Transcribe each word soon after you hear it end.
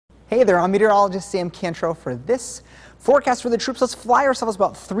Hey there, I'm meteorologist Sam Cantro for this forecast for the troops. Let's fly ourselves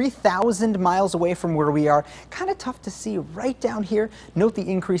about 3,000 miles away from where we are. Kind of tough to see right down here. Note the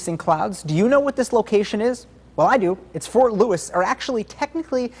increasing clouds. Do you know what this location is? Well, I do. It's Fort Lewis, or actually,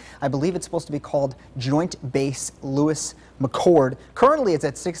 technically, I believe it's supposed to be called Joint Base Lewis McChord. Currently, it's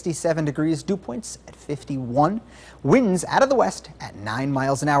at 67 degrees, dew points at 51. Winds out of the west at 9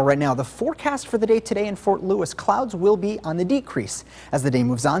 miles an hour right now. The forecast for the day today in Fort Lewis, clouds will be on the decrease as the day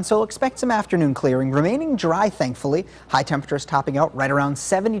moves on, so expect some afternoon clearing. Remaining dry, thankfully. High temperatures topping out right around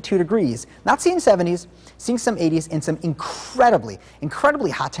 72 degrees. Not seeing 70s, seeing some 80s and some incredibly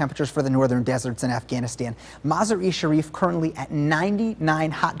hot temperatures for the northern deserts in Afghanistan. Mazar-e-Sharif currently at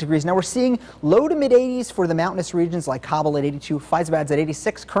 99 hot degrees. Now we're seeing low to mid 80s for the mountainous regions like Kabul at 82, Faizabad at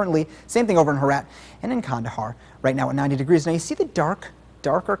 86 currently. Same thing over in Herat and in Kandahar right now at 90 degrees. Now you see the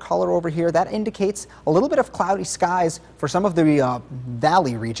darker color over here. That indicates a little bit of cloudy skies for some of the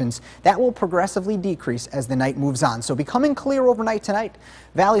valley regions. That will progressively decrease as the night moves on. So becoming clear overnight tonight.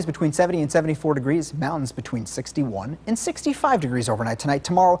 Valleys between 70 and 74 degrees. Mountains between 61 and 65 degrees overnight tonight.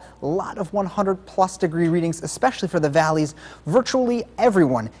 Tomorrow, a lot of 100+ degree readings, especially for the valleys. Virtually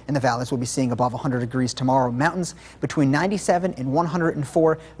everyone in the valleys will be seeing above 100 degrees tomorrow. Mountains between 97 and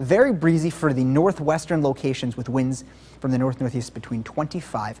 104. Very breezy for the northwestern locations with winds from the north-northeast between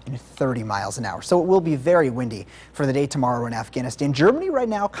 25 and 30 miles an hour. So it will be very windy for the day tomorrow in Afghanistan. Germany right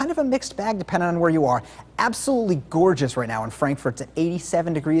now, kind of a mixed bag depending on where you are. Absolutely gorgeous right now in Frankfurt. It's at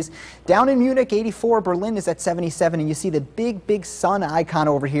 87 degrees. Down in Munich, 84. Berlin is at 77. And you see the big sun icon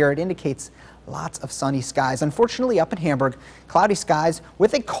over here. It indicates lots of sunny skies. Unfortunately, up in Hamburg, cloudy skies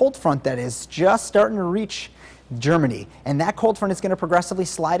with a cold front that is just starting to reach Germany, and that cold front is going to progressively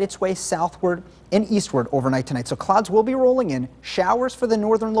slide its way southward and eastward overnight tonight. So clouds will be rolling in. Showers for the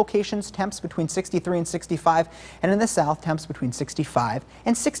northern locations, temps between 63 and 65, and in the south, temps between 65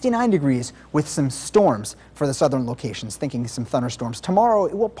 and 69 degrees with some storms for the southern locations, thinking some thunderstorms. Tomorrow,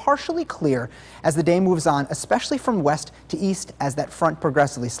 it will partially clear as the day moves on, especially from west to east as that front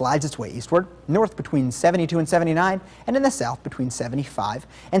progressively slides its way eastward. North between 72 and 79, and in the south between 75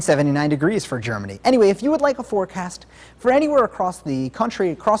 and 79 degrees for Germany. Anyway, if you would like a forecast for anywhere across the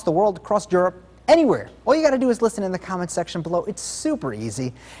country, across the world, across Europe, anywhere, all you got to do is listen in the comments section below. It's super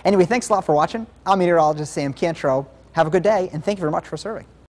easy. Anyway, thanks a lot for watching. I'm meteorologist Sam Cantro. Have a good day, and thank you very much for serving.